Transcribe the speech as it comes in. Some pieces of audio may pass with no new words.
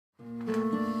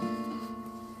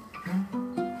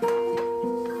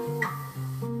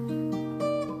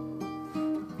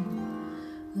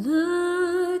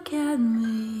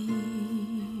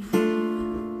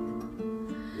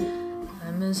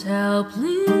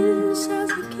helpless as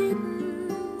a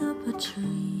kitten up a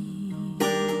tree,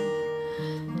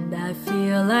 and I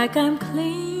feel like I'm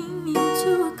clinging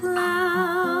to a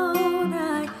cloud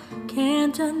I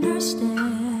can't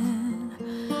understand.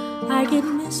 I get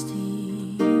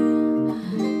misty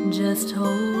just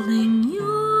holding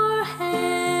your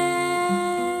hand.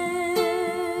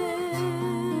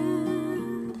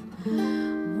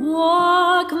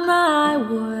 Walk my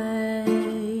way,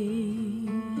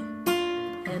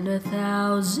 and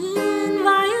 1,000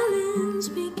 violins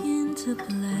begin to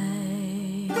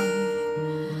play.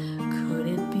 Could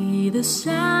it be the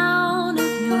sound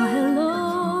of your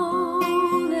hello,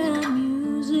 that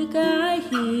music I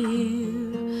hear?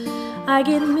 I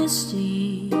get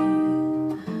misty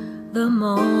the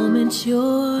moment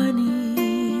you're near.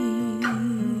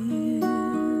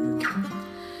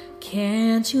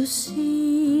 Can't you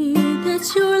see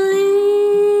that you're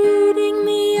leading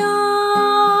me on?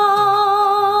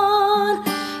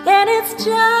 And it's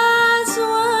just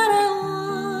what I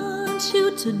want you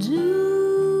to do.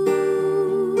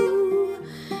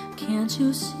 Can't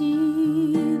you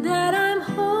see that I'm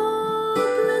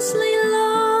hopelessly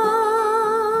lost?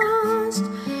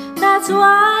 That's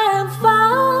why I'm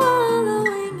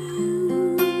following you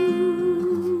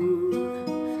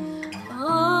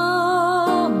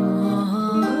on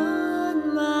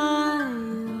my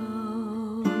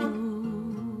own.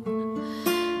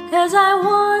 As I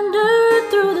wandered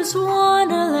through this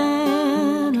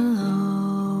wonderland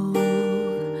alone,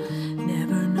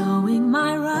 never knowing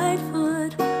my right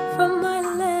foot from my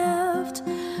left,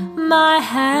 my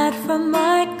hat from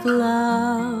my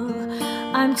glove.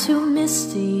 I'm too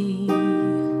misty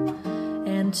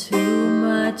and too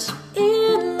much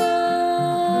in love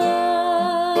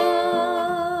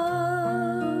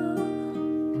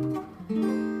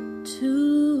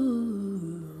to